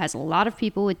photo has a lot of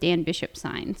people with Dan Bishop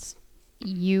signs.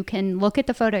 You can look at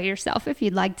the photo yourself if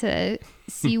you'd like to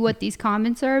see what these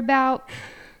comments are about.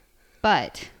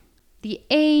 But the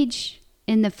age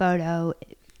in the photo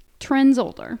trends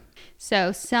older.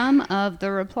 So some of the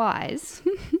replies,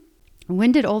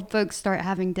 when did old folks start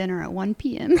having dinner at 1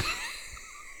 p.m.?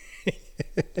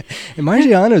 And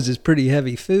Maggiano's is pretty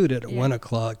heavy food at a 1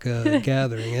 o'clock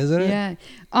gathering, isn't it? Yeah.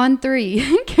 On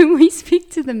 3, can we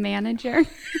speak to the manager?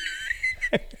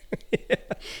 Yeah.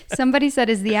 Somebody said,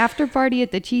 is the after party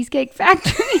at the Cheesecake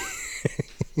Factory?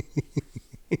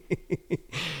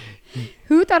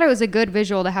 Who thought it was a good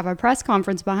visual to have a press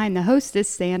conference behind the hostess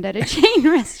stand at a chain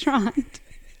restaurant?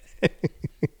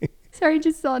 Sorry, I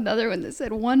just saw another one that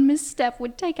said one misstep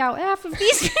would take out half of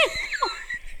these people.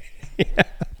 Yeah.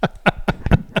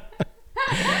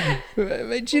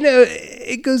 But, you know,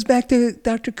 it goes back to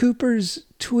Dr. Cooper's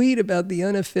tweet about the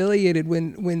unaffiliated.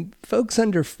 When folks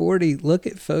under 40 look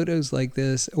at photos like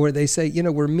this, or they say, you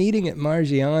know, we're meeting at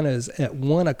Maggiano's at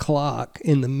 1 o'clock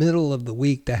in the middle of the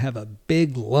week to have a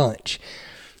big lunch,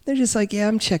 they're just like, yeah,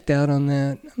 I'm checked out on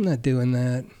that. I'm not doing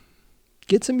that.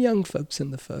 Get some young folks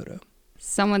in the photo.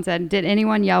 Someone said, did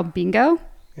anyone yell bingo?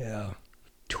 Yeah.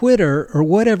 Twitter, or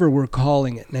whatever we're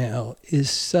calling it now, is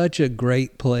such a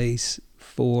great place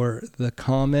for the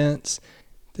comments.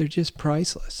 They're just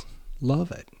priceless.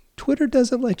 Love it. Twitter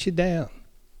doesn't let you down.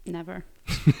 Never.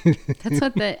 That's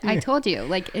what I told you.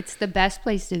 Like, it's the best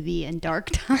place to be in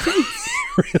dark times.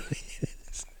 It really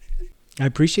is. I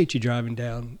appreciate you driving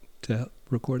down to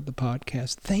record the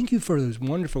podcast. Thank you for those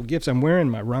wonderful gifts. I'm wearing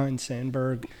my Ryan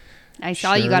Sandberg I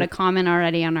saw shirt. You got a comment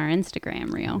already on our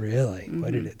Instagram reel. Really? Mm-hmm.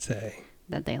 What did it say?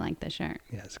 That they like the shirt.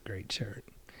 Yeah, it's a great shirt.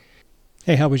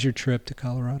 Hey, how was your trip to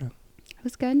Colorado? It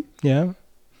was good. Yeah?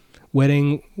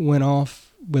 Wedding went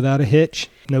off without a hitch?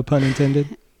 No pun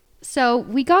intended? So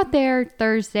we got there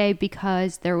Thursday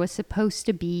because there was supposed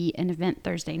to be an event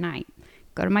Thursday night.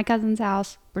 Go to my cousin's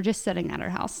house. We're just sitting at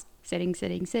her house. Sitting.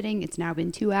 It's now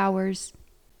been 2 hours.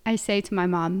 I say to my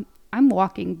mom, I'm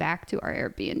walking back to our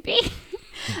Airbnb.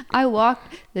 I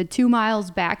walked the 2 miles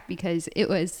back because it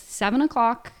was 7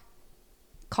 o'clock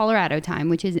Colorado time,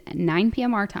 which is 9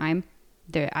 p.m. our time.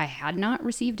 I had not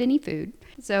received any food.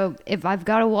 So if I've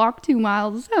got to walk 2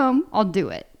 miles home, I'll do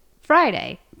it.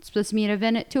 Friday, it's supposed to be an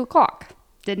event at 2 o'clock.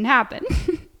 Didn't happen.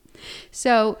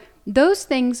 So those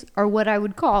things are what I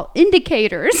would call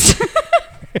indicators.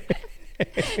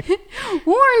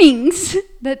 Warnings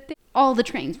that all the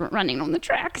trains weren't running on the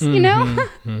tracks, you know?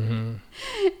 Mm-hmm.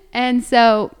 And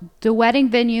so the wedding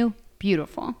venue,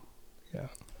 beautiful. Yeah.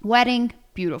 Wedding,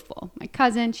 beautiful. My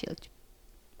cousin, she looked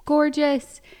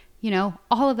gorgeous. You know,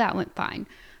 all of that went fine.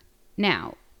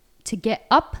 Now, to get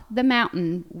up the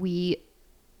mountain, we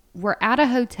were at a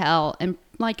hotel, and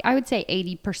like I would say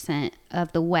 80%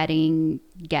 of the wedding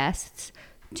guests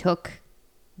took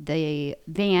the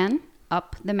van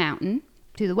up the mountain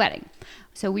to the wedding.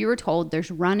 So we were told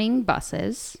there's running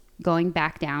buses going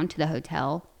back down to the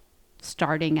hotel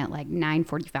starting at like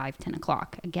 9:45, 10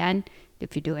 o'clock. Again,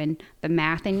 if you're doing the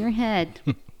math in your head,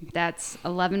 that's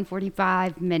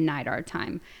 11:45 midnight our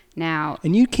time. Now,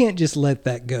 and you can't just let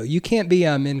that go. You can't be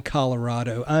I'm in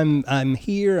Colorado. I'm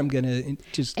here. I'm going to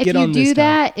just get on this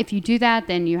time. If you do that,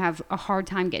 then you have a hard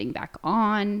time getting back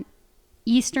on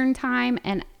Eastern time.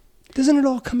 And doesn't it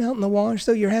all come out in the wash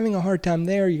though? You're having a hard time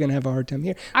there, you're going to have a hard time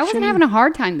here. I wasn't having a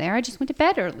hard time there. I just went to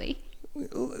bed early.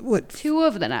 What? 2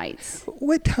 of the nights.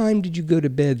 What time did you go to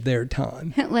bed their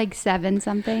time? Like 7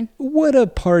 something. What a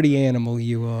party animal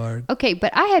you are. Okay,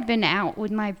 but I had been out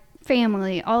with my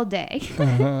family all day.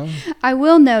 Uh-huh. I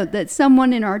will note that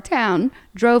someone in our town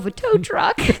drove a tow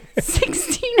truck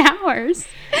 16 hours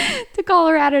to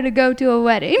Colorado to go to a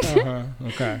wedding. Uh-huh.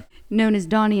 Okay. Known as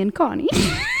Donnie and Connie.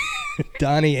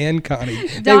 Donnie and Connie.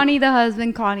 Donnie the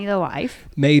husband, Connie the wife.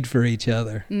 Made for each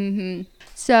other. Mm-hmm.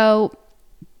 So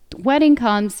the wedding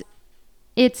comes,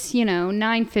 it's,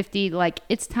 9:50, like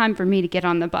it's time for me to get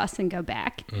on the bus and go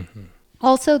back. Mm-hmm.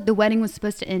 Also, the wedding was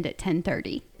supposed to end at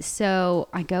 10:30. So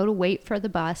I go to wait for the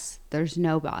bus. There's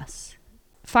no bus.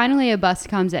 Finally, a bus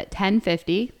comes at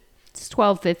 10:50. It's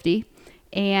 12:50.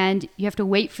 And you have to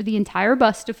wait for the entire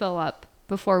bus to fill up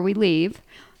before we leave.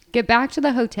 Get back to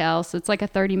the hotel. So it's like a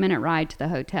 30-minute ride to the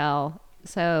hotel.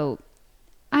 So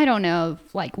I don't know,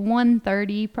 like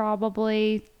 1:30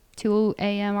 probably, 2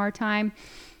 a.m. our time.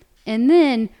 And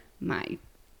then my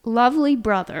lovely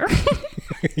brother,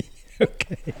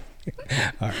 Okay.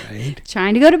 All right.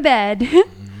 trying to go to bed,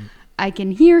 I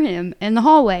can hear him in the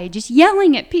hallway just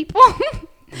yelling at people.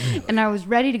 And I was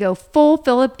ready to go full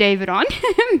Philip David on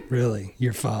him. Really?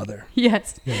 Your father?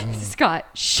 Yes. Yeah. Scott,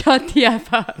 shut the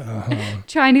F up.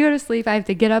 Trying to go to sleep. I have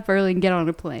to get up early and get on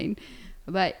a plane.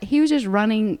 But he was just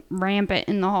running rampant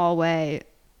in the hallway,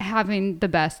 having the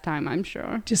best time, I'm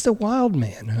sure. Just a wild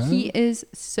man, huh? He is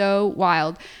so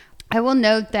wild. I will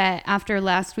note that after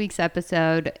last week's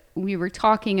episode, we were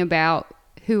talking about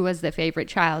who was the favorite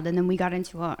child, and then we got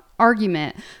into an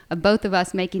argument of both of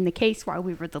us making the case why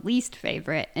we were the least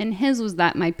favorite, and his was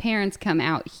that my parents come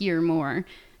out here more.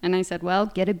 And I said, well,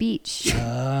 get a beach.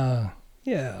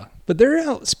 Yeah. But they're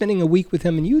out spending a week with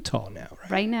him in Utah now,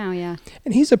 right? Right now, yeah.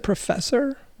 And he's a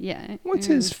professor? Yeah. What's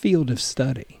his field of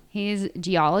study? He's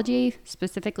geology,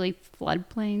 specifically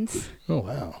floodplains. Oh,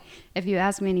 wow. If you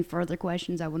ask me any further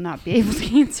questions, I will not be able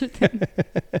to answer them.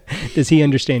 Does he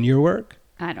understand your work?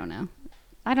 I don't know.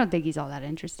 I don't think he's all that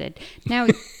interested. Now,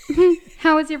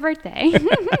 how was your birthday?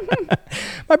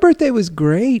 My birthday was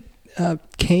great.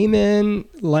 Came in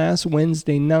last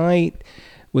Wednesday night.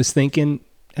 Was thinking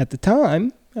at the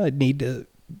time I'd need to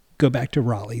go back to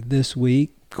Raleigh this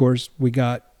week. Of course, we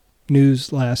got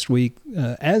news last week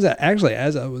as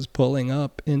I was pulling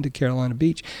up into Carolina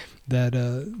Beach that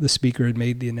the speaker had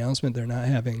made the announcement they're not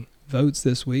having votes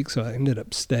this week, so I ended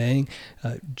up staying.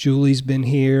 Julie's been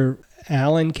here.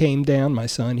 Alan came down, my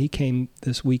son. He came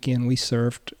this weekend. We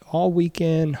surfed all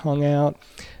weekend, hung out.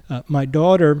 My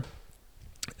daughter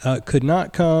could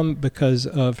not come because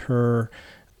of her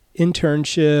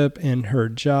internship and her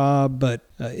job, but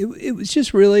it was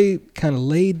just really kind of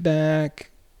laid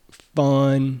back,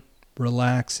 fun,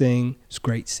 relaxing. It's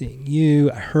great seeing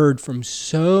you. I heard from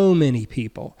so many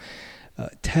people.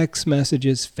 Text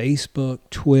messages, Facebook,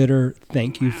 Twitter.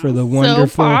 Thank you for the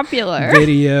wonderful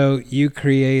video you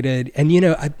created. And,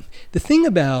 the thing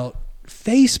about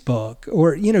Facebook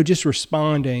or, just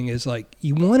responding is like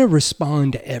you want to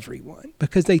respond to everyone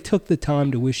because they took the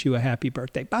time to wish you a happy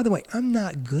birthday. By the way, I'm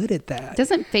not good at that.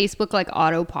 Doesn't Facebook like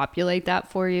auto-populate that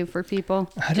for you for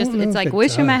people? I don't know it's if like, it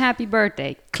wish him a does. happy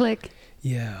birthday. Click.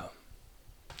 Yeah.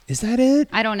 Is that it?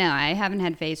 I don't know. I haven't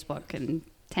had Facebook in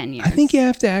 10 years. I think you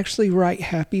have to actually write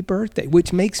happy birthday,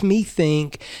 which makes me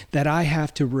think that I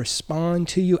have to respond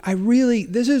to you.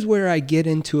 This is where I get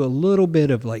into a little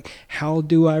bit of like, how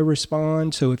do I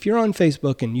respond? So if you're on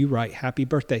Facebook and you write happy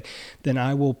birthday, then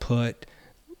I will put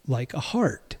like a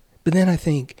heart. But then I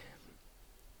think,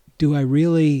 do I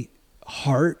really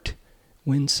heart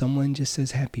when someone just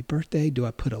says happy birthday? Do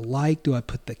I put a like? Do I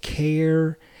put the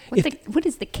care? What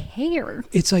is the care?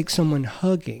 It's like someone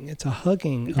hugging. It's a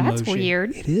hugging emotion. That's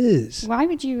weird. It is. Why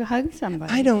would you hug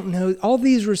somebody? I don't know. All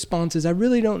these responses, I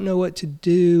really don't know what to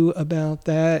do about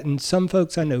that. And some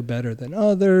folks I know better than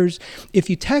others. If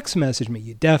you text message me,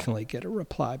 you definitely get a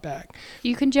reply back.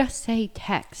 You can just say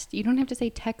text. You don't have to say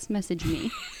text message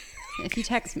me. If you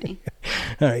text me.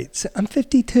 All right. So I'm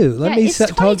 52. It's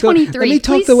 2023. Let me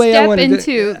talk Please the way I step want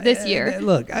into this year.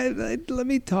 Look, let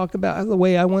me talk about the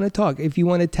way I want to talk. If you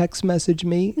want to text message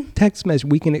me, text message.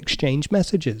 We can exchange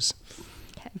messages.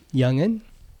 Okay. Youngin',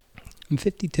 I'm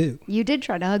 52. You did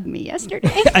try to hug me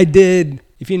yesterday. I did.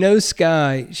 If you know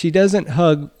Sky, she doesn't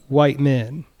hug white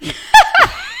men.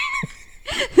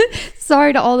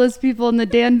 Sorry to all those people in the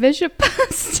Dan Bishop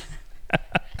post.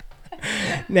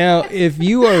 Now, if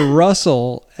you are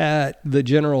Russell at the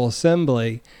General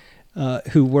Assembly,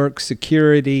 who works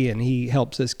security and he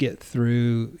helps us get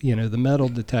through, the metal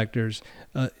detectors,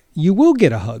 you will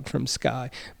get a hug from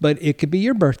Sky. But it could be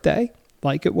your birthday,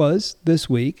 like it was this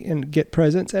week, and get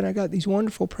presents. And I got these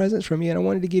wonderful presents from you, and I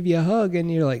wanted to give you a hug.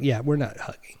 And you're like, yeah, we're not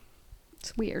hugging.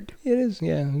 It's weird. It is,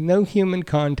 yeah. No human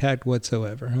contact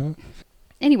whatsoever, huh?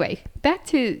 Anyway, back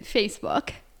to Facebook.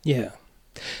 Yeah.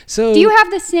 So, do you have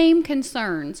the same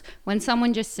concerns when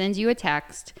someone just sends you a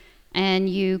text and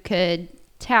you could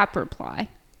tap reply?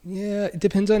 Yeah, it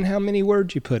depends on how many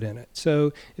words you put in it.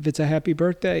 So if it's a happy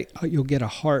birthday, you'll get a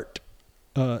heart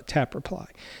tap reply.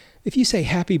 If you say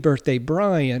happy birthday,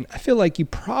 Brian, I feel like you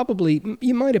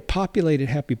might have populated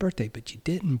happy birthday, but you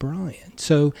didn't, Brian.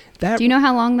 So that. Do you know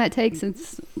how long that takes?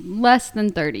 It's less than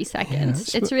 30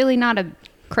 seconds. Yeah, it's really not a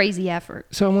crazy effort.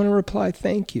 So I want to reply,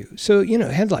 thank you. So, it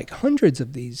had like hundreds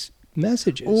of these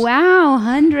messages. Wow,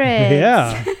 hundreds.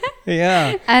 Yeah.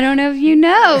 Yeah. I don't know if you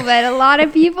know, but a lot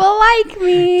of people like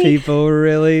me. People were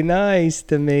really nice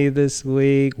to me this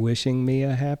week, wishing me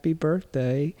a happy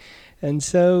birthday. And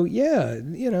so,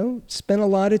 spent a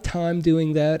lot of time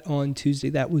doing that on Tuesday.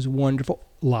 That was wonderful.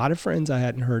 A lot of friends I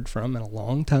hadn't heard from in a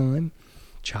long time.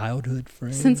 Childhood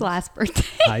friends. Since last birthday.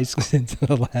 High school, since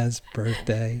the last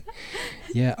birthday.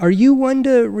 Yeah. Are you one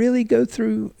to really go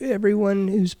through everyone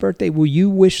whose birthday? Will you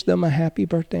wish them a happy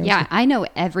birthday? Yeah, I know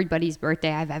everybody's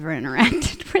birthday I've ever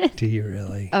interacted with. Do you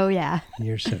really? Oh, yeah.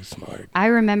 You're so smart. I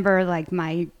remember like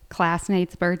my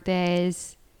classmates'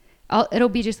 birthdays. It'll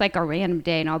be just like a random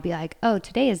day, and I'll be like, oh,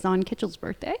 today is Don Kitchell's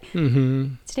birthday.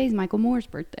 Mm-hmm. Today's Michael Moore's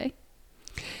birthday.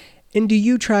 And do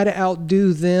you try to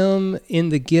outdo them in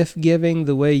the gift giving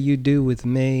the way you do with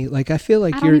me? Like, I feel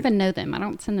like I don't even know them. I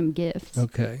don't send them gifts.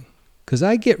 Okay. Because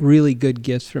I get really good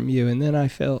gifts from you, and then I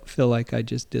feel like I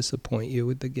just disappoint you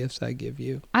with the gifts I give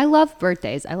you. I love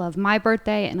birthdays. I love my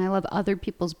birthday, and I love other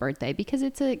people's birthday because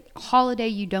it's a holiday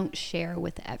you don't share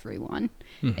with everyone.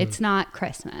 Mm-hmm. It's not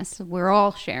Christmas. We're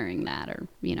all sharing that, or,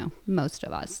 most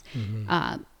of us.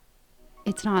 Mm-hmm.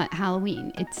 It's not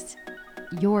Halloween. It's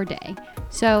your day.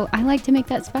 So I like to make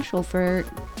that special for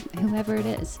whoever it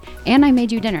is. And I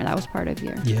made you dinner. That was part of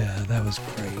your... Yeah, that was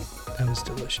great. That was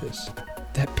delicious.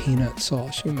 That peanut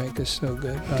sauce you make is so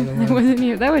good, by the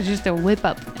way. That was just a whip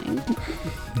up thing.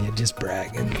 Yeah, just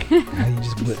bragging. How you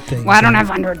just whip things Well, I don't have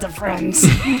hundreds of friends.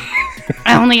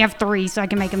 I only have 3, so I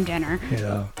can make them dinner.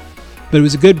 Yeah. But it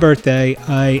was a good birthday.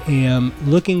 I am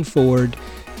looking forward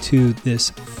to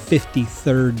this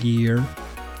 53rd year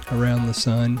around the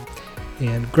sun.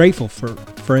 And grateful for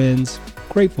friends,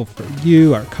 grateful for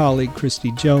you, our colleague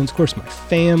Christy Jones, of course my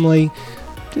family.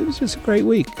 It was just a great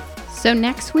week. So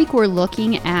next week we're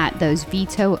looking at those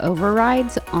veto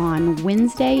overrides on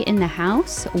Wednesday in the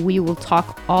House. We will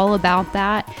talk all about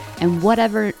that and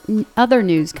whatever other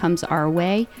news comes our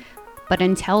way. But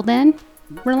until then,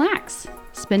 relax.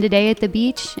 Spend a day at the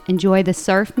beach, enjoy the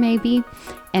surf maybe,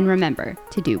 and remember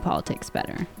to do politics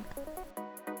better.